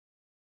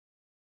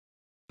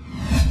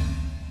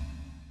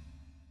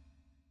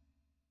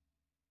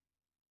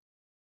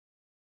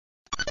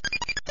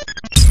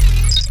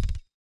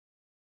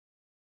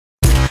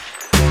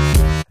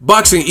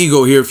Boxing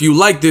Ego here. If you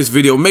like this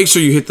video, make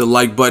sure you hit the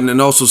like button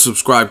and also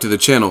subscribe to the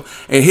channel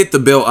and hit the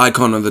bell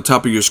icon on the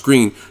top of your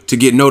screen to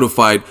get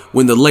notified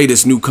when the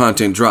latest new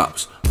content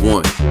drops.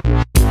 1.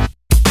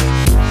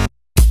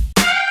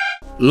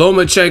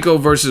 Lomachenko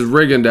versus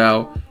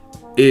Rigondeaux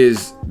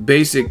is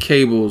basic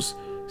cable's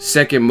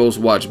second most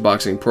watched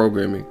boxing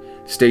programming.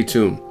 Stay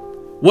tuned.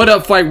 What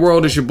up, fight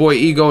world? It's your boy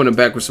Ego and I'm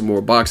back with some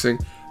more boxing.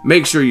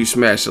 Make sure you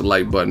smash the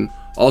like button.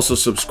 Also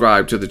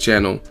subscribe to the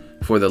channel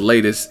for the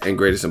latest and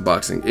greatest in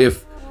boxing.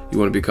 If you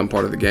want to become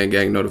part of the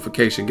gang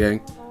notification gang,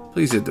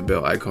 please hit the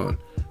bell icon.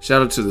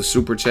 Shout out to the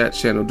super chat,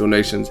 channel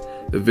donations,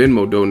 the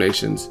Venmo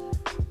donations,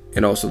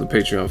 and also the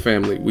Patreon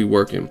family. We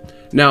working.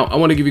 Now, I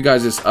want to give you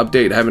guys this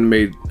update. I haven't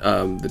made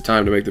the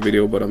time to make the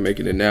video, but I'm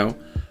making it now.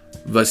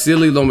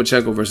 Vasiliy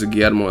Lomachenko versus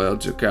Guillermo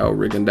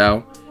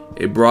Rigondeaux.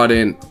 It brought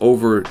in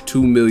over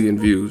 2 million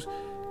views,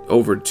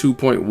 over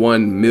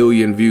 2.1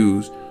 million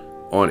views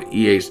on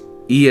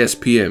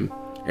ESPN.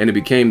 And it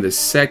became the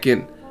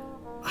second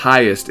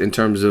highest in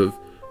terms of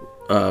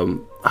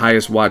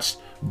highest watched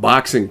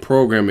boxing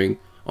programming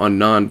on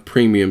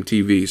non-premium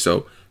TV.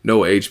 So no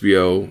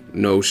HBO,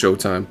 no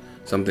Showtime,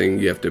 something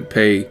you have to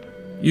pay,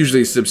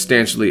 usually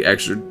substantially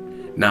extra,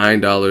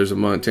 $9 a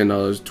month,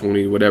 $10,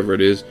 $20, whatever it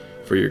is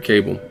for your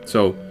cable.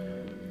 So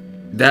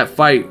that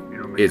fight,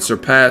 it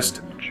surpassed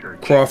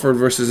Crawford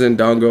versus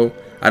Ndongo.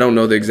 I don't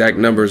know the exact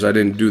numbers, I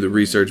didn't do the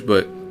research,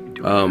 but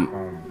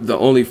the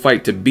only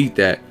fight to beat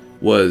that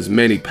was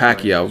Manny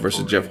Pacquiao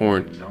versus Jeff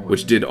Horn,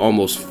 which did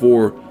almost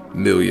 4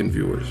 million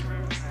viewers.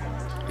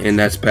 And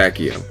that's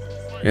Pacquiao.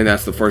 And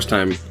that's the first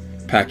time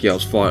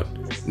Pacquiao's fought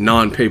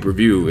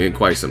non-pay-per-view in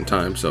quite some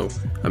time. So,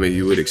 I mean,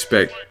 you would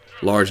expect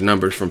large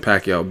numbers from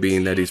Pacquiao,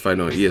 being that he's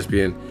fighting on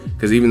ESPN.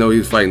 Because even though he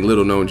was fighting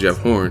little-known Jeff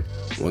Horn,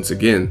 once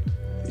again,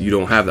 you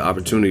don't have the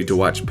opportunity to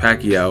watch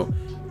Pacquiao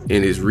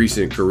in his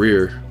recent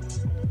career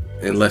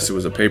unless it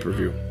was a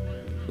pay-per-view.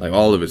 Like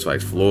all of his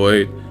fights,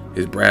 Floyd,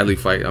 his Bradley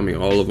fight, I mean,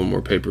 all of them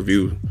were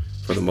pay-per-view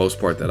for the most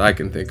part that I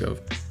can think of.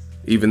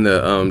 Even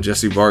the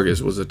Jesse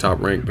Vargas was a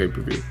top-ranked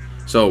pay-per-view.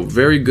 So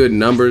very good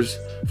numbers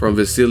from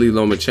Vasiliy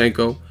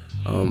Lomachenko.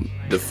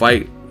 The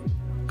fight,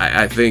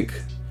 I think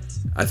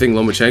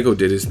Lomachenko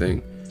did his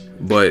thing,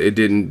 but it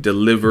didn't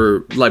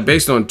deliver. Like,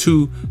 based on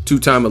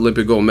two-time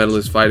Olympic gold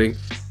medalists fighting,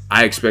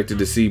 I expected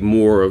to see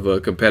more of a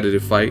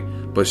competitive fight.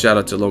 But shout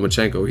out to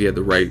Lomachenko, he had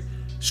the right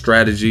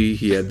strategy,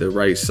 he had the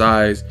right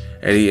size,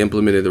 and he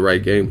implemented the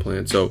right game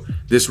plan. So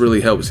this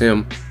really helps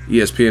him.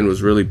 ESPN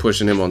was really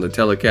pushing him on the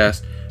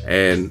telecast,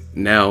 and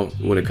now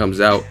when it comes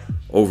out,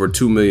 over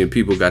 2 million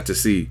people got to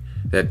see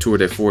that tour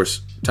de force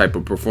type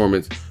of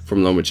performance from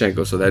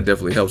Lomachenko. So that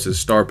definitely helps his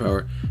star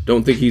power.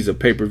 Don't think he's a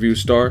pay-per-view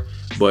star,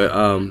 but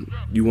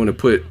you want to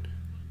put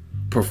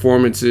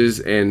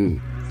performances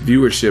and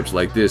viewerships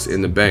like this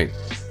in the bank.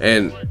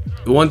 And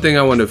one thing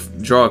I want to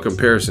draw a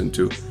comparison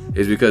to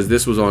is because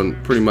this was on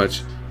free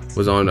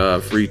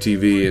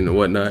TV and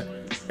whatnot,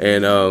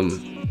 and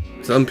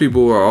some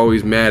people are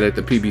always mad at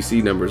the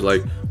PBC numbers.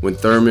 Like when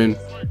Thurman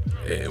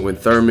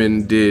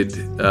did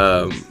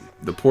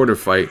the Porter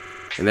fight,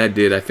 and that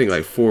did, I think,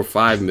 like 4 or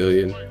 5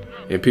 million,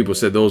 and people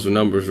said those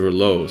numbers were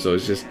low. So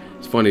it's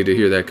funny to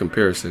hear that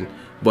comparison.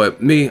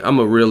 But me, I'm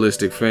a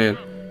realistic fan.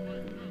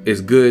 It's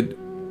good.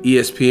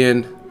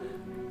 ESPN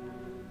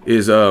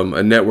is a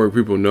network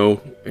people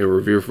know and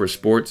revere for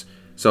sports.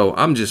 So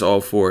I'm just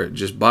all for it.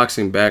 Just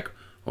boxing back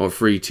on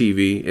free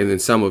TV, and then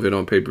some of it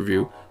on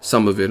pay-per-view,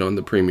 some of it on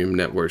the premium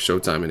network,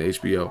 Showtime and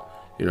HBO.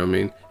 You know what I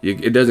mean?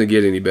 It doesn't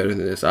get any better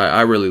than this.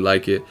 I really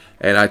like it.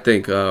 And I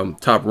think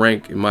Top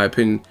Rank, in my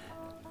opinion,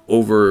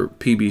 over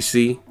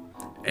PBC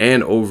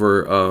and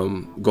over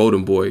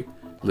Golden Boy,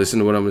 listen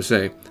to what I'm going to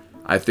say,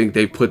 I think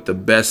they put the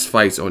best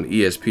fights on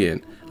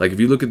ESPN. Like, if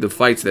you look at the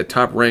fights that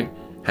Top Rank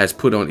has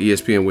put on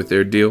ESPN with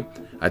their deal,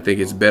 I think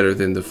it's better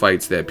than the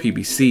fights that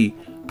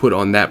PBC put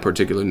on that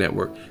particular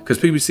network. Because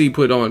PBC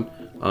put on,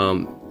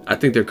 I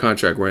think their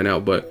contract ran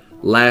out, but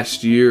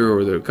last year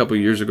or a couple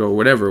of years ago or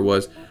whatever it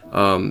was,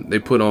 they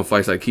put on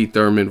fights like Keith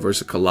Thurman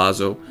versus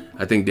Collazo.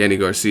 I think Danny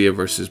Garcia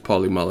versus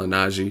Paulie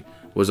Malignaggi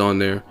was on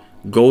there.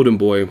 Golden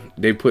Boy,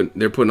 they're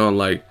putting on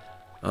like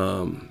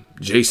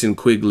Jason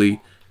Quigley,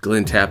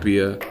 Glenn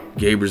Tapia,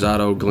 Gabe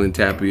Rosado, Glenn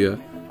Tapia,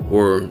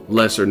 or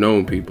lesser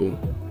known people.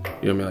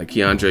 You know what I mean, like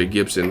Keandre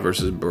Gibson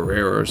versus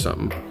Barrera or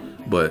something.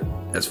 But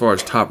as far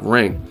as Top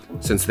Rank,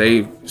 since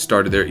they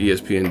started their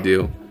ESPN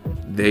deal,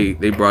 they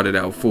brought it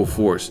out full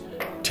force.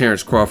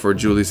 Terrence Crawford,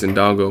 Julius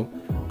Ndongo,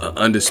 an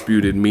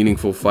undisputed,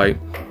 meaningful fight.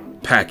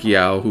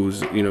 Pacquiao,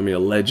 who's, you know what I mean, a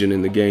legend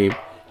in the game,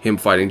 him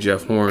fighting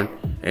Jeff Horn,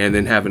 and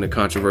then having a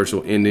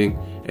controversial ending.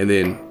 And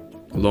then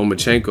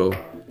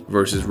Lomachenko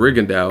versus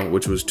Rigondeaux,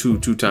 which was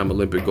two-time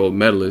Olympic gold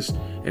medalists,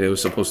 and it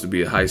was supposed to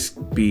be a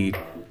high-speed,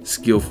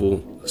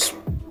 skillful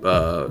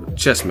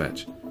chess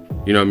match.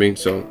 You know what I mean?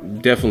 So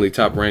definitely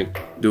Top Rank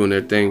doing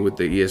their thing with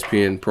the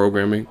ESPN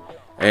programming.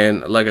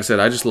 And like I said,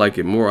 I just like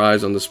it. More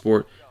eyes on the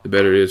sport, the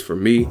better it is for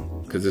me,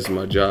 because this is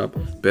my job.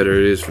 Better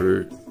it is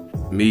for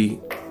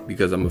me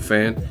because I'm a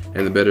fan,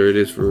 and the better it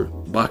is for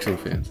boxing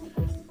fans.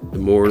 the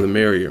more the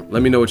merrier.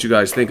 Let me know what you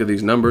guys think of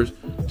these numbers.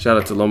 Shout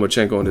out to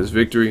Lomachenko on his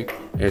victory,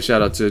 and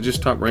shout out to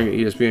just Top Rank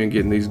ESPN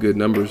getting these good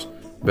numbers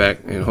back,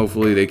 and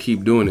hopefully they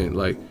keep doing it.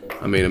 Like,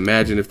 I mean,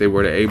 imagine if they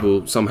were to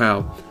able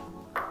somehow,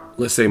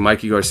 let's say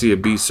Mikey Garcia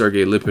beats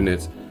Sergey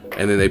Lipinets,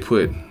 and then they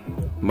put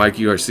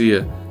Mikey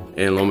Garcia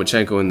and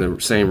Lomachenko in the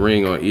same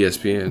ring on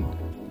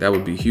ESPN. That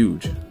would be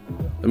huge.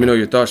 Let me know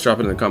your thoughts. Drop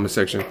it in the comment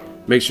section.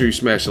 Make sure you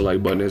smash the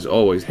like button. As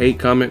always, hate,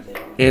 comment,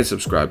 and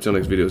subscribe. Till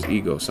next video is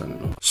Ego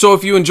signing off. So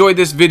if you enjoyed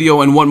this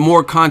video and want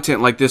more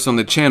content like this on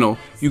the channel,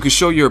 you can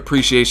show your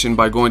appreciation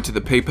by going to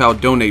the PayPal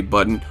donate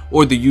button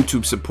or the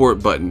YouTube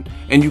support button,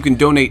 and you can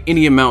donate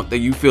any amount that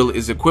you feel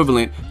is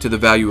equivalent to the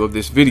value of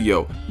this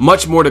video.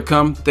 Much more to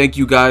come. Thank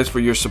you guys for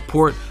your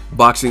support.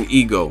 Boxing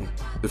Ego,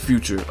 the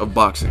future of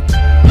boxing.